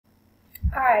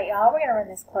Alright, y'all, we're going to run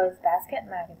this closed basket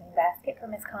magazine basket for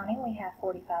Miss Connie. We have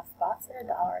 45 spots at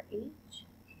 $1 each.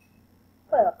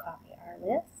 We'll copy our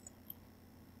list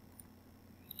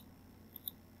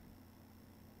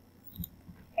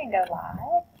and go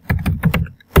live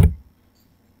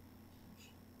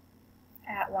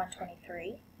at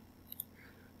 1:23.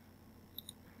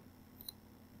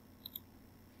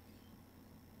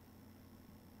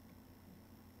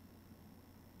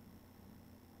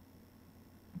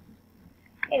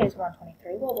 It is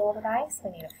 1:23. We'll roll the dice.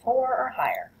 We need a 4 or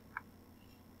higher.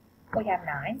 We have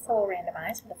 9, so we'll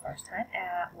randomize for the first time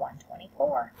at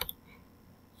 1:24.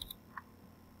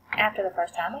 After the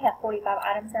first time, we have 45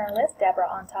 items in our list. Deborah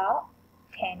on top,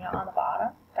 Tanya on the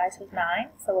bottom. Dice was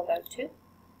 9, so we'll go 2,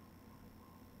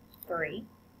 3,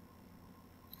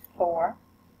 4,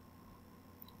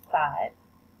 5,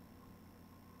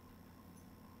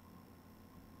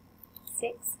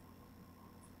 6,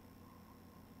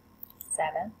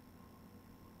 7,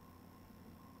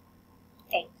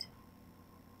 8.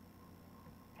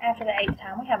 After the 8th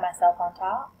time, we have myself on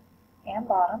top and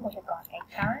bottom. We have gone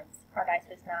 8 times. Our dice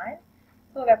was 9.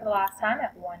 So we'll go for the last time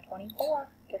at 1:24.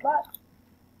 Good luck.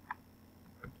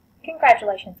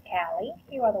 Congratulations, Callie.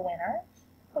 You are the winner.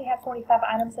 We have 45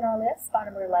 items in our list. Spot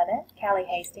number 11, Callie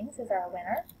Hastings, is our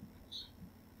winner.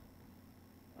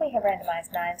 We have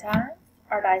randomized 9 times.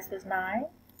 Our dice was 9.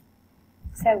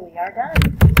 So we are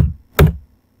done.